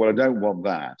 And I thought, well, I don't want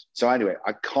that. So anyway,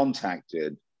 I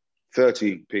contacted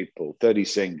 30 people, 30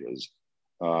 singers,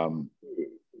 all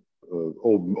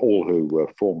who were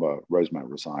former Rosemount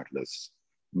recitalists,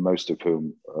 most of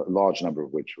whom, a large number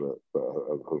of which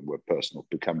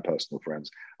become personal friends.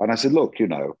 And I said, look,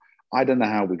 I don't know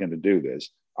how we're going to do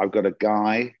this. I've got a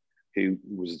guy who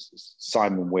was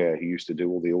Simon Weir, who used to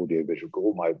do all the audiovisual,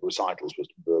 all my recitals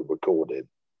were recorded,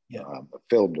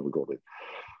 filmed and recorded.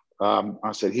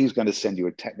 I said, he's going to send you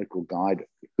a technical guide.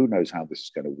 Who knows how this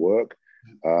is going to work?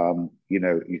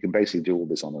 You can basically do all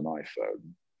this on an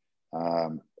iPhone.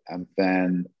 And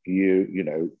then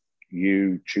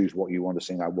you choose what you want to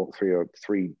sing. I want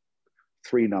three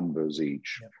numbers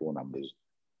each, 4 numbers.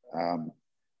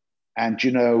 And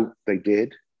they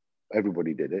did.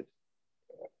 Everybody did it.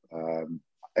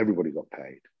 Everybody got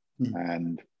paid.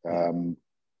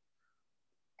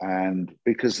 And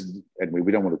because, anyway,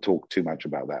 we don't want to talk too much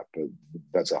about that, but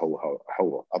that's a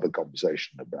whole other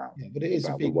conversation about. Yeah, but it is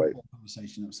a big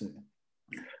conversation, absolutely.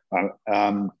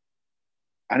 And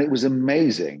it was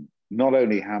amazing not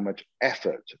only how much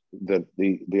effort that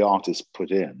the artists put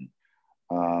in,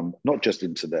 not just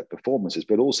into their performances,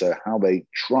 but also how they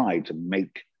try to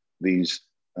make these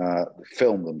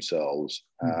film themselves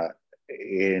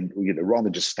in, you know, rather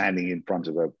than just standing in front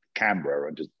of a camera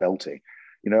and just belting.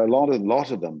 You know, a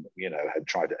lot of them, you know, had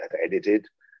tried to have edited,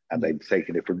 and they'd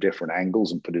taken it from different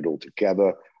angles and put it all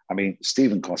together. I mean,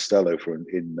 Stephen Costello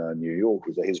in New York,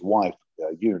 his wife,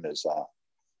 Eunice,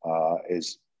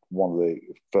 is one of the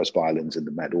first violins in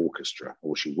the Met Orchestra,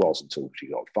 or she was until she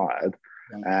got fired.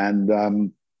 Right.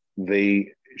 And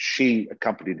she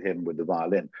accompanied him with the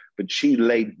violin, but she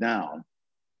laid down,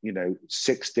 you know,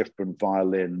 6 different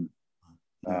violin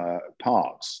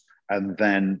parts and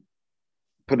then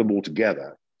put them all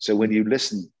together. So when you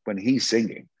listen, when he's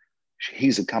singing,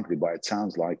 he's accompanied by, it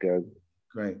sounds like an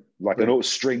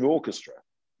string orchestra,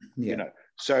 you know.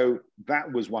 So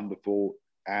that was wonderful.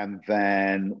 And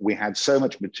then we had so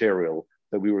much material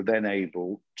that we were then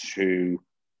able to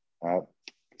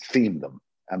theme them.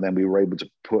 And then we were able to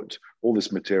put all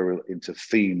this material into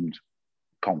themed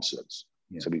concerts.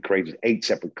 Yeah. So we created 8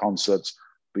 separate concerts,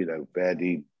 you know,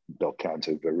 Verdi, Bel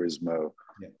Canto, Verismo,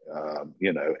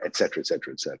 you know, et cetera, et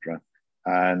cetera, et cetera.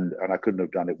 And I couldn't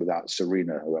have done it without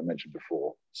Serena, who I mentioned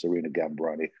before, Serena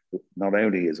Gambroni, who not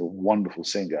only is a wonderful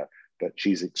singer, but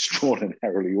she's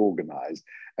extraordinarily organized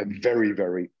and very,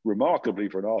 very remarkably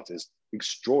for an artist,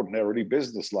 extraordinarily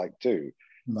businesslike too.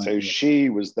 Right, so she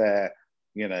was there,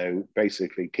 you know,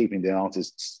 basically keeping the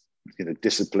artists, you know,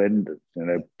 disciplined, you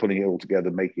know, putting it all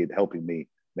together, helping me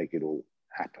make it all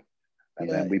happen. And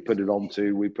then we put it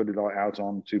out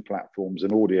onto platforms,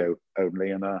 an audio only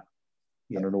and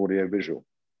an audio visual.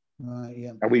 Right,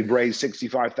 yeah. And we've raised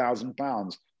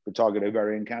 £65,000 for target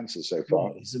ovarian cancer so far.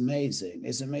 Well, it's amazing.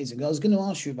 It's amazing. I was going to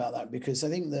ask you about that because I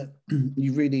think that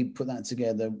you really put that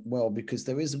together well, because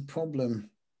there is a problem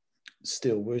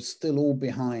still. We're still all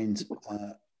behind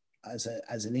as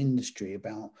an industry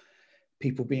about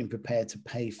people being prepared to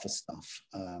pay for stuff.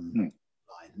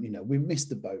 You know, we missed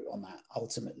the boat on that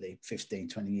ultimately 15,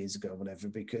 20 years ago, whatever,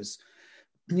 because,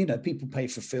 you know, people pay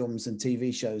for films and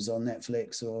TV shows on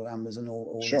Netflix or Amazon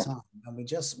all the time. And we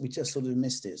just sort of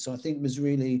missed it. So I think it was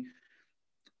really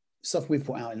stuff we've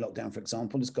put out in lockdown, for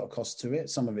example, it's got a cost to it.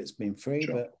 Some of it's been free,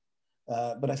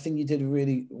 but I think you did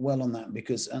really well on that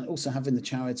because, and also having the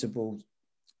charitable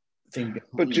thing.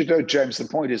 But you know, James, the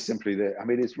point is simply that, I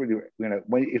mean, it's really, you know,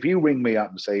 if you ring me up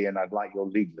and say, and I'd like your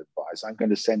legal advice, I'm going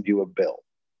to send you a bill.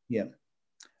 Yeah.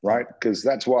 Right? Because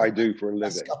that's what I do for a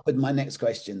living. That's covered my next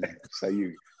question then.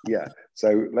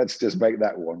 So let's just make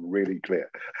that one really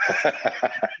clear.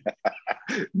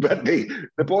 But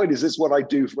the point is, it's what I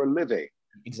do for a living.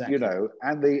 Exactly. You know,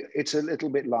 and it's a little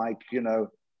bit like, you know,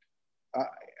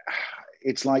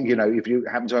 it's like, you know, if you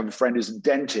happen to have a friend who's a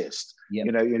dentist,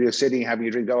 you know, you're sitting having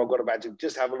a drink, I've got a bad tooth,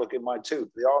 just have a look at my tooth.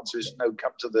 The answer is no,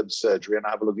 come to the surgery and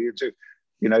have a look at your tooth.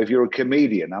 You know, if you're a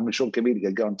comedian, I'm sure a comedian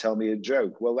can go and tell me a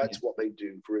joke. Well, that's what they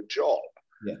do for a job.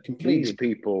 Yeah, completely. These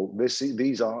people,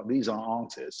 these are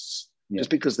artists. Yeah. Just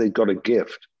because they've got a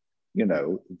gift, you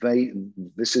know,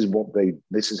 this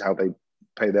is how they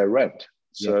pay their rent.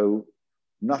 So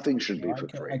nothing should be for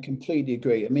free. I completely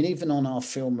agree. I mean, even on our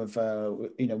film of,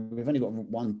 you know, we've only got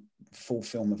one full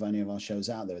film of any of our shows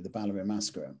out there, The Ballerina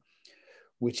Massacre,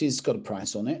 which has got a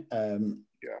price on it.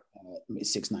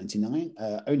 It's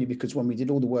 $6.99, only because when we did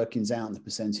all the workings out and the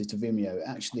percentage to Vimeo, it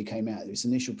actually came out, its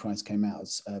initial price came out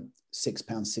as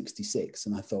 £6.66.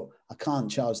 And I thought, I can't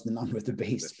charge the number of the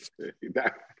beast.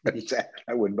 That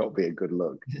would not be a good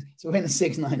look. So we're in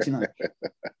 $6.99.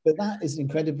 But that is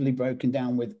incredibly broken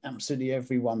down with absolutely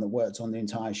everyone that worked on the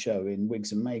entire show in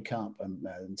wigs and makeup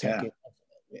and tech,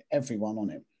 everyone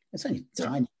on it. It's only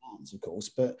tiny amounts, of course,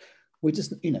 but we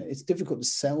just, you know, it's difficult to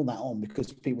sell that on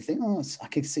because people think, oh, I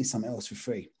could see something else for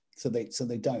free, so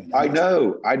they don't. I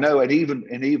know, and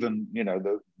even you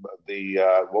know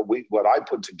what I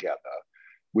put together,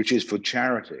 which is for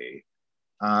charity.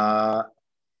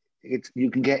 You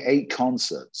can get 8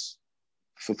 concerts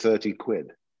for 30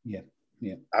 quid. Yeah.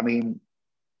 I mean,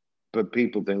 but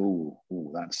people think,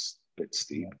 oh, that's a bit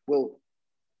steep. Yeah. Well,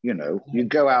 you know, you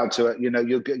go out to it. You know,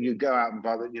 you go out and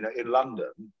buy the, you know, in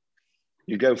London.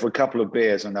 You go for a couple of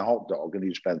beers and a hot dog and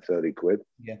you spend 30 quid.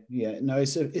 Yeah. No,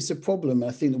 it's a problem.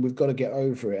 I think that we've got to get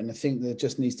over it. And I think there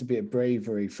just needs to be a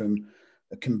bravery from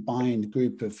a combined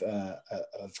group of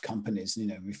companies, you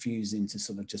know, refusing to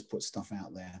sort of just put stuff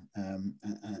out there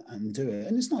and do it.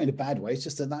 And it's not in a bad way. It's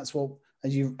just that's what,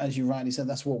 as you rightly said,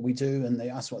 that's what we do. And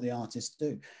that's what the artists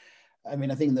do. I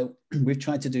mean, I think that we've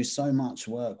tried to do so much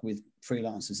work with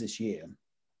freelancers this year.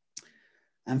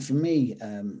 And for me,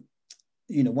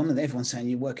 you know, everyone's saying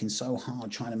you're working so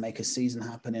hard trying to make a season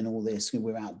happen and all this.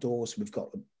 We're outdoors, we've got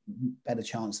a better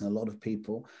chance than a lot of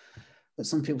people. But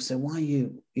some people say, why are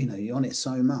you, you know, you're on it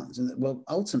so much? And well,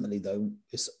 ultimately, though,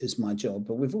 it's my job.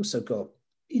 But we've also got,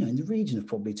 you know, in the region of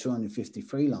probably 250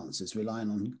 freelancers relying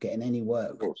on getting any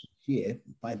work here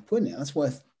by putting it. It's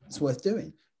worth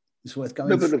doing. It's worth going.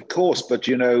 No, but of course, but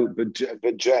you know,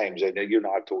 but James, you and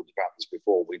I have talked about this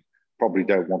before. We probably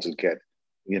don't want to get,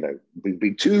 you know,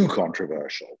 be too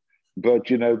controversial. But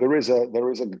you know, there is a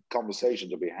conversation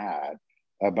to be had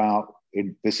about.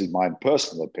 This is my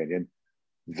personal opinion.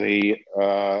 The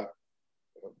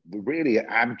really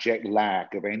abject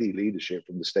lack of any leadership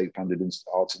from the state-funded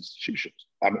arts institutions.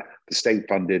 I mean, the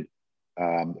state-funded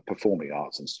performing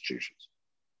arts institutions.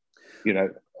 You know,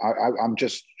 I'm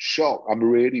just shocked. I'm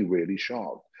really, really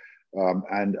shocked.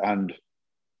 And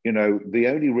you know, the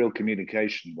only real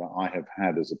communication that I have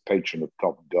had as a patron of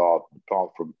Covent Garden,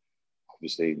 apart from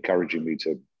obviously encouraging me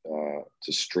to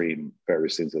stream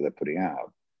various things that they're putting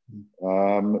out,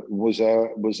 was a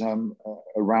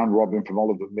round robin from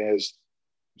Oliver Mears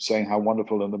saying how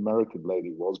wonderful an American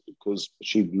lady was because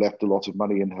she'd left a lot of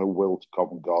money in her will to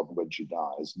Covent Garden when she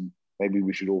dies, and maybe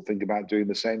we should all think about doing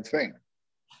the same thing.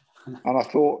 And I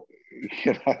thought,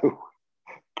 you know,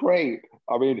 great.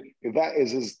 I mean, if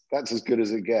that's as good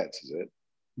as it gets, is it?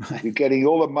 Right. You're getting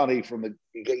all the money from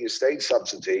you get your state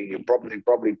subsidy. You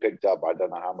probably picked up. I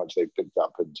don't know how much they picked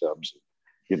up in terms of,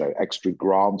 you know, extra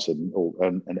grants and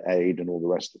aid and all the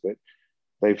rest of it.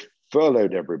 They've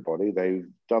furloughed everybody. They've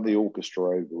done the orchestra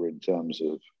over in terms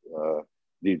of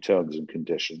new terms and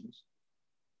conditions.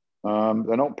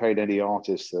 They're not paying any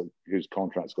artists whose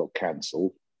contracts got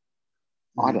cancelled.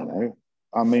 I don't know.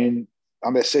 I mean,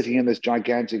 and they're sitting in this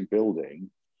gigantic building.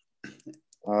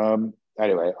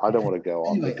 Anyway, I don't want to go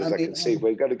on because I can see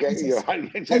we're going to get you.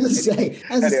 Anyway,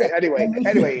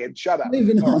 and shut up.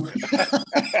 Moving on.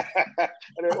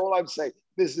 Anyway, all I'm saying,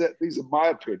 these are my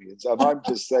opinions, and I'm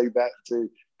just saying that to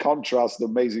contrast the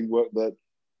amazing work that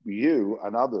you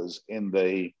and others in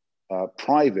the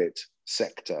private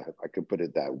sector, if I could put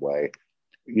it that way,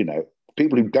 you know,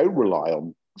 people who don't rely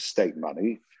on state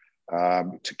money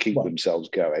to keep themselves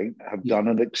going, have done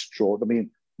an extraordinary. I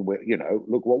mean, you know,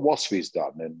 look what WASFI's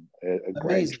done in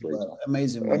Grange, for example.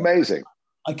 Amazing.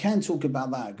 I can talk about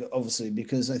that obviously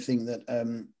because I think that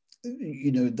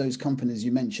you know, those companies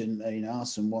you mentioned, you know,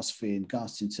 us and WASFI and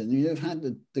Garstington, you know, have had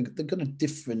they've got a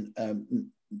different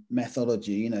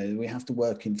methodology. You know, we have to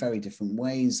work in very different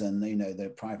ways, and you know, they're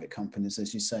private companies,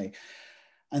 as you say.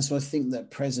 And so I think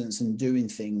that presence and doing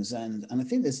things, and I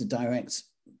think there's a direct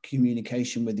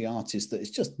communication with the artist that is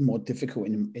just more difficult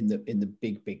in the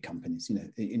big companies.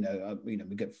 You know, we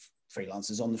get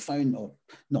freelancers on the phone, or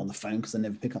not on the phone because they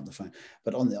never pick up the phone,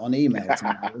 but on email.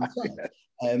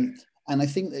 And I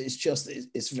think that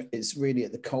it's really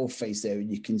at the cold face there, and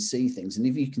you can see things. And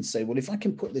if you can say, well, if I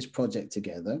can put this project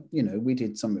together, you know, we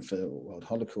did something for World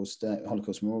Holocaust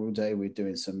Memorial Day. We're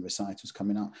doing some recitals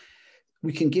coming up.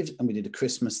 We can give, and we did a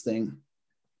Christmas thing.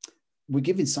 We're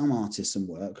giving some artists some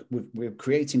work. We're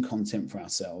creating content for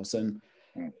ourselves and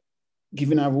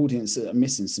giving our audience that are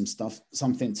missing some stuff,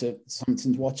 something to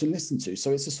watch and listen to.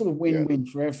 So it's a sort of win-win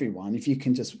for everyone if you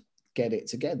can just get it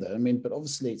together. I mean, but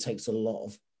obviously it takes a lot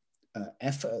of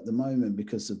effort at the moment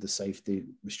because of the safety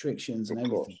restrictions and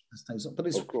everything. But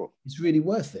it's really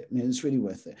worth it. I mean, it's really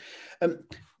worth it.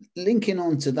 Linking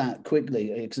on to that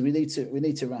quickly, because we need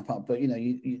to wrap up. But you know,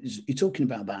 you're talking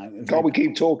about that. Can't we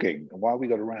keep talking? Why are we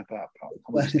got to wrap up?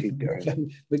 Well, just keep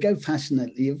going. We go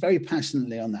passionately. You're very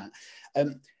passionately on that.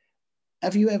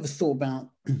 Have you ever thought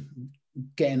about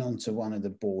getting onto one of the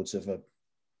boards of a?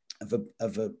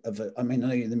 I mean, I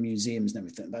know you're the museums and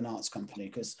everything, but an arts company,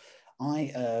 because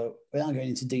without going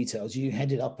into details, you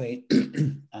headed up a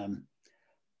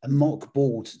mock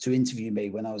board to interview me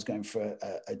when I was going for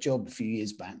a job a few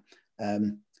years back. I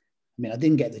mean, I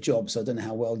didn't get the job, so I don't know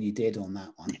how well you did on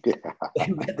that one.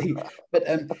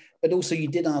 but also you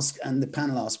did ask, and the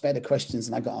panel asked better questions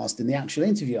than I got asked in the actual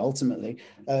interview, ultimately.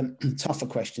 Tougher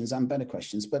questions and better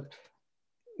questions. But,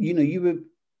 you know, you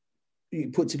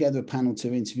put together a panel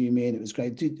to interview me, and it was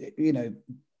great. You know,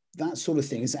 that sort of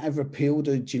thing, has it ever appealed,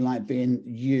 or do you like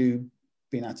being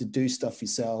able to do stuff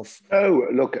yourself? No,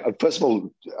 look, first of all,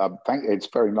 it's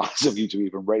very nice of you to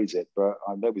even raise it, but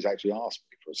nobody's actually asked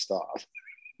me for a start.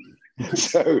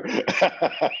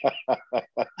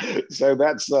 So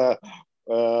that's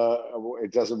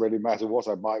it doesn't really matter what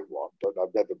I might want, but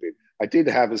I've never been. I did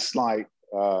have a slight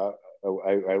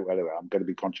anyway, I'm going to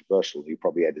be controversial. You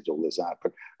probably edit all this out,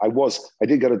 but I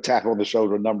did get a tap on the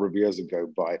shoulder a number of years ago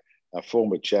by a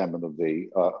former chairman of the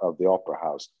Opera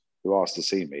House who asked to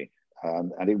see me,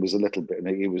 And it was a little bit,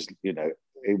 it was,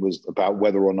 it was about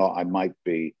whether or not I might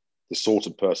be the sort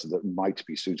of person that might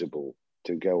be suitable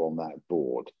to go on that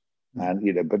board. And,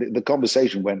 but the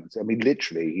conversation went, I mean,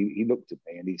 literally, he looked at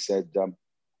me and he said,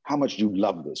 how much do you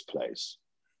love this place?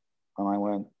 And I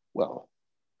went, well,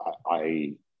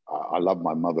 I love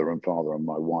my mother and father and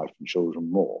my wife and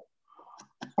children more.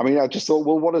 I mean, I just thought,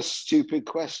 well, what a stupid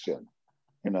question,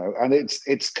 and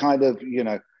it's kind of,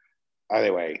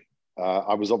 anyway,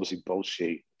 I was obviously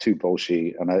too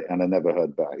bullshit, and I never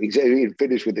heard back. He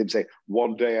finished with him saying,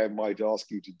 one day I might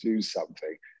ask you to do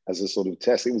something as a sort of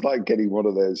test. It was like getting one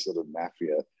of those sort of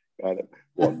mafia kind of,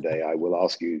 one day I will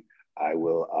ask you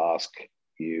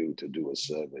to do a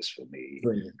service for me.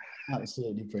 Brilliant.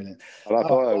 Absolutely brilliant. And I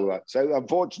thought, so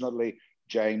unfortunately,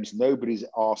 James, nobody's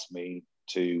asked me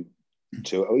to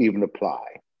even apply.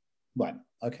 Right.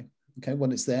 Okay.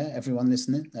 Well, it's there. Everyone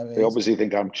listening. They obviously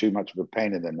think I'm too much of a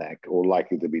pain in the neck or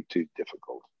likely to be too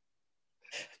difficult.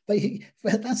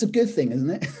 But that's a good thing,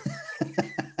 isn't it?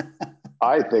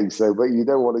 I think so, but you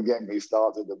don't want to get me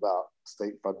started about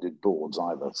state-funded boards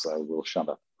either, so we'll shut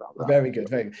up about that. Very good,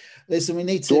 very good. Listen, we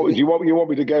need to... So you want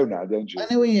me to go now, don't you? I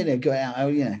know we need to go out. Oh,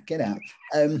 yeah, get out.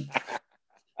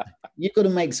 You've got to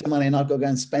make some money and I've got to go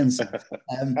and spend some.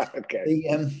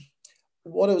 Okay.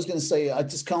 What I was going to say, I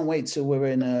just can't wait till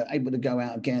we're able to go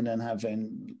out again and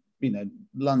having,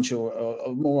 lunch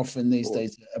or more often these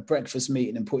days, a breakfast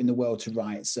meeting and putting the world to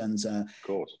rights. And of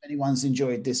course, if anyone's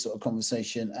enjoyed this sort of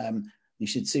conversation, you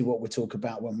should see what we talk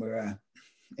about when we're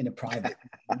in a private.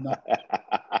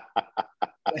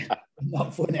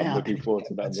 not putting it out. Looking forward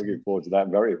to that. I'm looking forward to that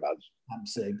very much.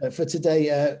 Absolutely. But for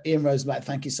today, Ian Rosenbach,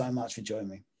 thank you so much for joining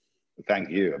me.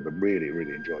 Thank you. I've really,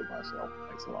 really enjoyed myself.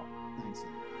 Thanks a lot. Thanks.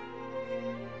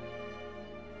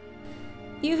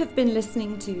 You have been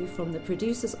listening to From the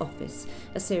Producer's Office,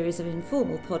 a series of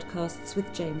informal podcasts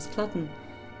with James Clutton.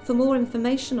 For more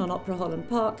information on Opera Holland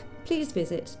Park, please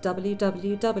visit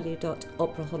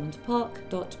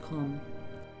www.operahollandpark.com.